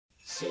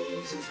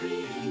Seasons,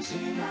 greetings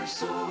in our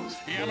souls.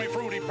 Yummy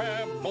fruity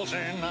pebbles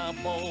in our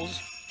bowls.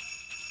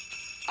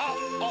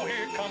 Oh,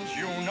 here comes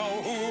you know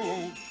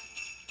who.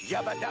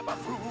 Yabba dabba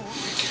fruit.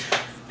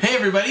 Hey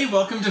everybody,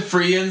 welcome to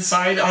Free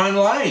Inside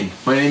Online.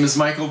 My name is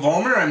MIKAL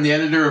Vollmer. I'm the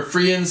editor of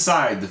Free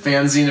Inside, the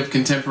fanzine of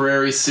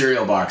contemporary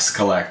cereal box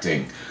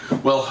collecting.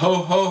 Well, ho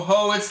ho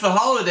ho, it's the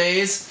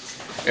holidays.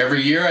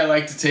 Every year I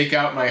like to take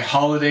out my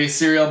holiday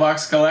cereal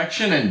box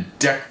collection and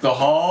deck the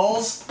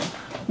halls.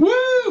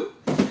 Woo!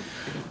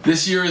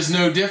 This year is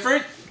no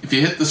different. If you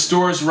hit the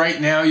stores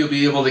right now, you'll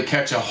be able to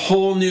catch a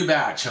whole new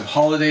batch of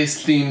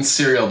holidays-themed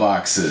cereal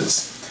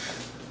boxes.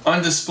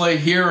 On display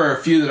here are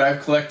a few that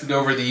I've collected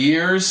over the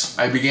years.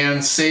 I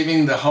began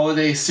saving the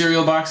holiday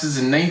cereal boxes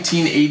in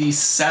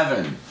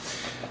 1987.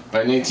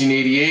 By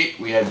 1988,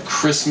 we had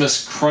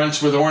Christmas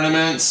Crunch with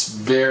ornaments,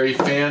 very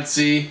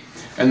fancy,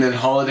 and then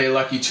Holiday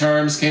Lucky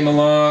Charms came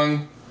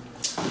along.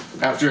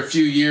 After a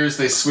few years,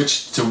 they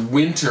switched to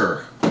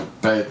winter,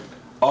 but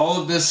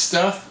all of this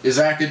stuff is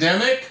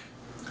academic.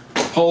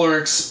 Polar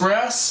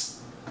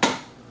Express,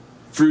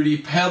 Fruity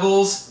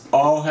Pebbles,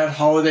 all had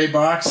holiday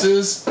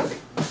boxes.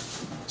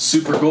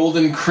 Super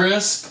Golden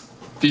Crisp,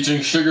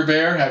 featuring Sugar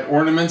Bear, had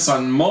ornaments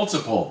on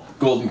multiple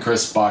Golden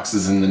Crisp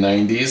boxes in the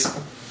 90s.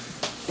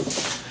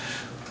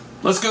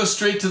 Let's go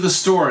straight to the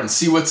store and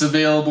see what's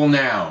available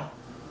now.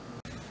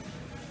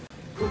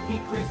 Cookie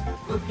crisp,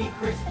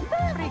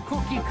 Merry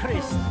Cookie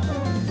Crisp.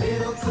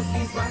 little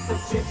cookies, lots of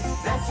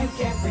chips that you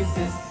can't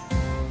resist.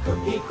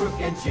 Cookie, crook,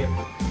 and chip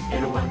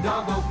in a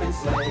one-dog open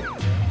sleigh,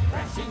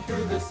 crashing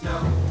through the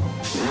snow,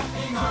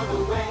 laughing all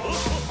the way.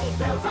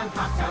 Bells on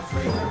Pop's house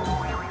ring.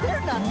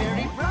 They're not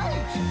very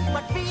bright,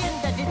 but being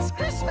that it's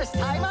Christmas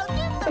time, I'll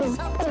give them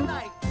some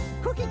tonight.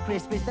 Cookie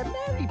Crisp is the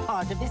merry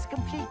part of this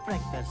complete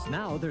breakfast.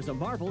 Now there's a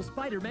Marvel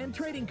Spider-Man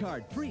trading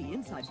card, free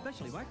inside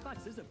specially marked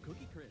boxes of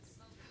Cookie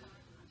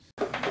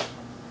Crisp.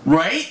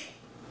 Right?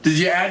 Did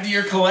you add to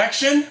your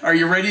collection? Are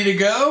you ready to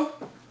go?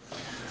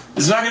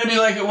 It's not going to be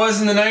like it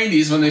was in the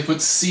 90s when they put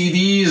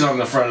CDs on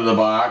the front of the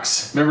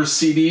box. Remember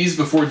CDs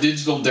before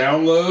digital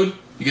download?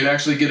 You could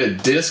actually get a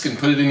disc and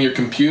put it in your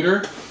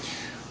computer.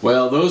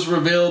 Well, those were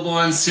available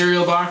on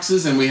cereal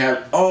boxes, and we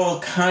had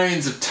all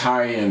kinds of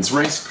tie-ins.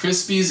 Rice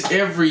Krispies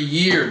every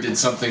year did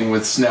something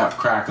with Snap,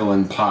 Crackle,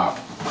 and Pop.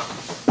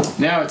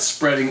 Now it's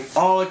spreading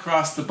all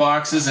across the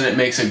boxes, and it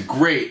makes a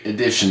great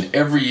addition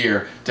every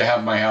year to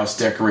have my house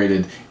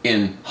decorated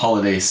in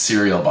holiday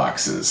cereal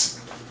boxes.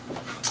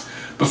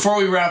 Before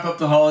we wrap up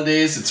the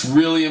holidays, it's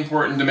really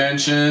important to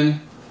mention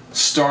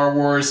Star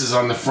Wars is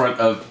on the front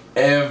of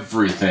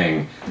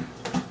everything.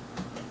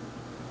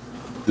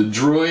 The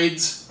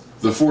droids,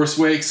 The Force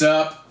Wakes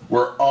Up,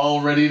 we're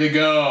all ready to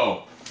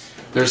go.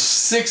 There's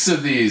 6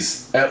 of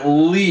these at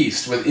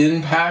least with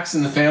in-packs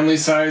in the family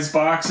size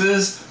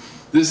boxes.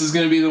 This is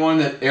going to be the one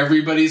that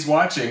everybody's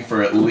watching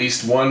for at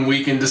least 1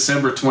 week in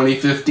December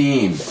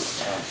 2015.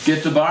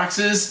 Get the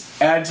boxes,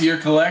 add to your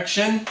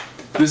collection.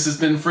 This has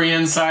been Free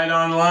Inside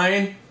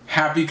Online.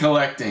 Happy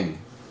collecting.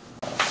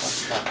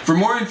 For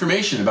more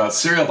information about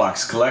cereal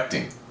box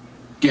collecting,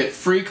 get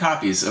free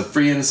copies of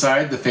Free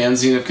Inside, the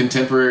fanzine of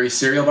contemporary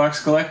cereal box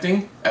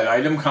collecting, at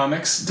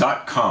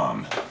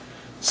itemcomics.com.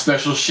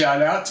 Special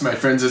shout out to my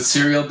friends at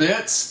Cereal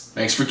Bits.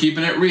 Thanks for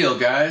keeping it real,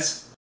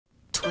 guys.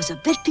 'Twas a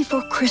bit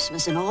before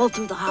Christmas, and all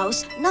through the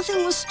house,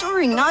 nothing was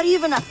stirring, not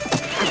even a...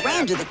 I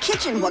ran to the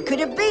kitchen. What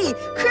could it be?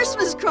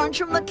 Christmas Crunch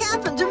from the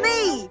cabin to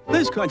me.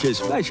 This crunch is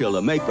special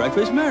to make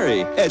breakfast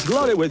merry. It's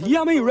loaded with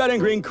yummy red and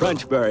green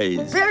crunch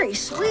berries. Very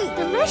sweet.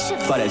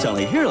 Delicious. But it's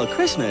only here till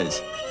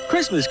Christmas.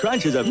 Christmas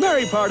Crunch is a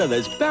merry part of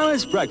this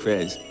balanced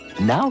breakfast.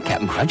 Now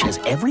Captain Crunch has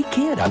every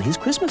kid on his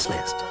Christmas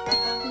list.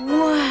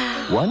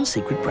 Wow. One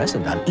secret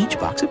present on each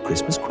box of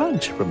Christmas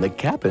Crunch, from the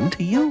captain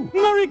to you.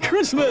 Merry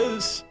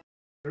Christmas!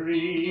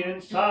 Free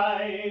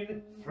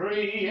inside,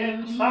 free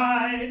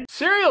inside,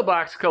 Cereal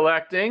box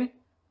collecting?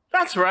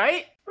 That's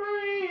right.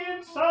 free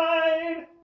inside.